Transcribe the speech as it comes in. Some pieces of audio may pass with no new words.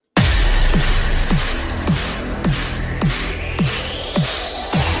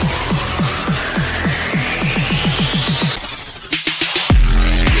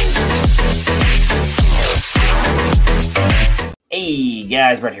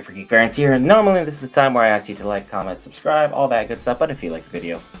guys, Brett here for Geek Variants here. Normally this is the time where I ask you to like, comment, subscribe, all that good stuff, but if you like the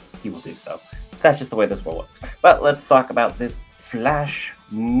video, you will do so. That's just the way this world works. But let's talk about this Flash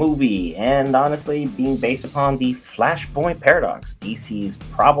movie, and honestly, being based upon the Flashpoint Paradox, DC's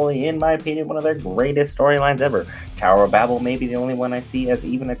probably, in my opinion, one of their greatest storylines ever. Tower of Babel may be the only one I see as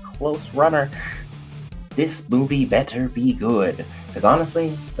even a close runner. This movie better be good. Because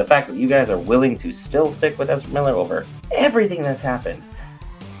honestly, the fact that you guys are willing to still stick with Ezra Miller over everything that's happened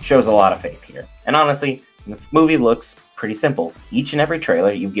shows a lot of faith here. And honestly, the movie looks pretty simple. Each and every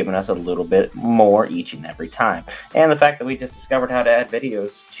trailer, you've given us a little bit more each and every time. And the fact that we just discovered how to add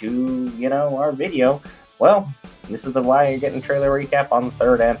videos to, our video, well, this is why you're getting trailer recap on the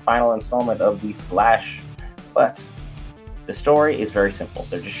third and final installment of The Flash. But the story is very simple.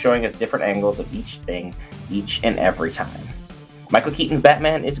 They're just showing us different angles of each thing, each and every time. Michael Keaton's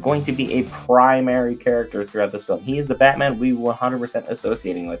Batman is going to be a primary character throughout this film. He is the Batman we will 100%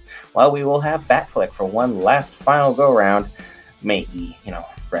 associating with. While we will have Batfleck for one last final go-round, may he,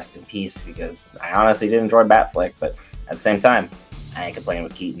 rest in peace, because I honestly did enjoy Batfleck, but at the same time, I ain't complaining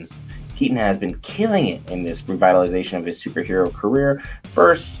with Keaton. Keaton has been killing it in this revitalization of his superhero career.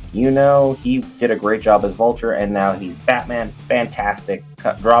 First, he did a great job as Vulture, and now he's Batman. Fantastic.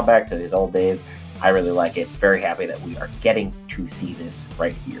 Drawback to his old days. I really like it. Very happy that we are getting to see this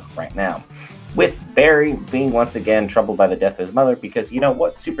right here, right now. With Barry being once again troubled by the death of his mother, because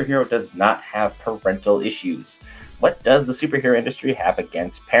what superhero does not have parental issues? What does the superhero industry have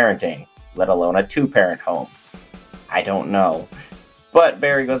against parenting, let alone a two-parent home? I don't know. But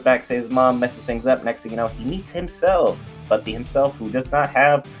Barry goes back, saves his mom, messes things up. Next thing you know, he meets himself, but the himself who does not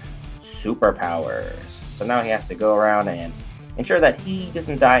have superpowers. So now he has to go around and ensure that he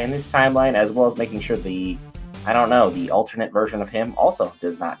doesn't die in this timeline, as well as making sure the alternate version of him also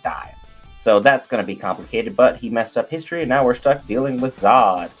does not die. So that's going to be complicated, but he messed up history, and now we're stuck dealing with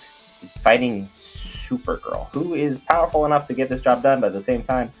Zod, fighting Supergirl, who is powerful enough to get this job done, but at the same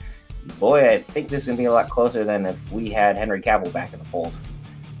time, boy, I think this is going to be a lot closer than if we had Henry Cavill back in the fold.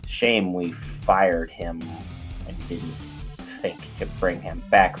 Shame we fired him and didn't think to bring him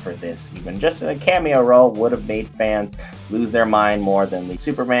back for this. Even just a cameo role would have made fans lose their mind more than the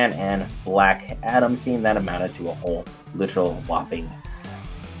Superman and Black Adam scene that amounted to a whole literal whopping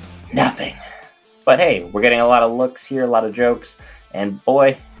nothing. But hey, we're getting a lot of looks here, a lot of jokes, and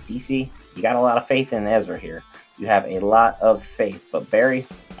boy, DC, you got a lot of faith in Ezra here. You have a lot of faith, but Barry,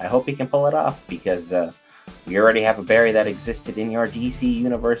 I hope he can pull it off, because we already have a Barry that existed in your DC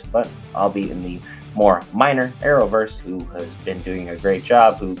universe, but albeit in the more minor Arrowverse, who has been doing a great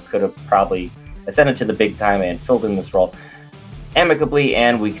job, who could have probably ascended to the big time and filled in this role amicably,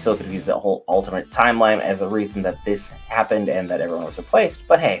 and we still could have used that whole alternate timeline as a reason that this happened and that everyone was replaced.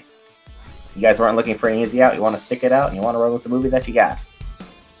 But hey, you guys weren't looking for an easy out. You want to stick it out, and you want to run with the movie that you got.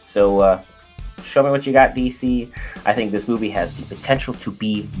 So, show me what you got, DC. I think this movie has the potential to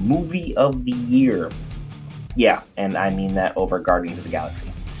be movie of the year. Yeah, and I mean that over Guardians of the Galaxy.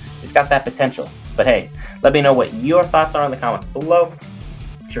 It's got that potential. But hey, let me know what your thoughts are in the comments below.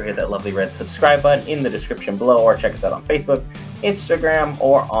 Be sure to hit that lovely red subscribe button in the description below, or check us out on Facebook, Instagram,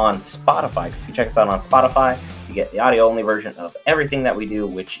 or on Spotify. Because if you check us out on Spotify, you get the audio-only version of everything that we do,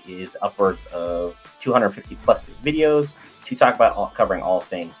 which is upwards of 250 plus videos to talk about covering all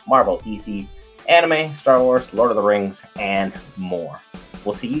things Marvel, DC, anime, Star Wars, Lord of the Rings, and more.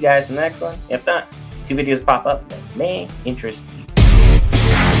 We'll see you guys in the next one. If not, 2 videos pop up that may interest you.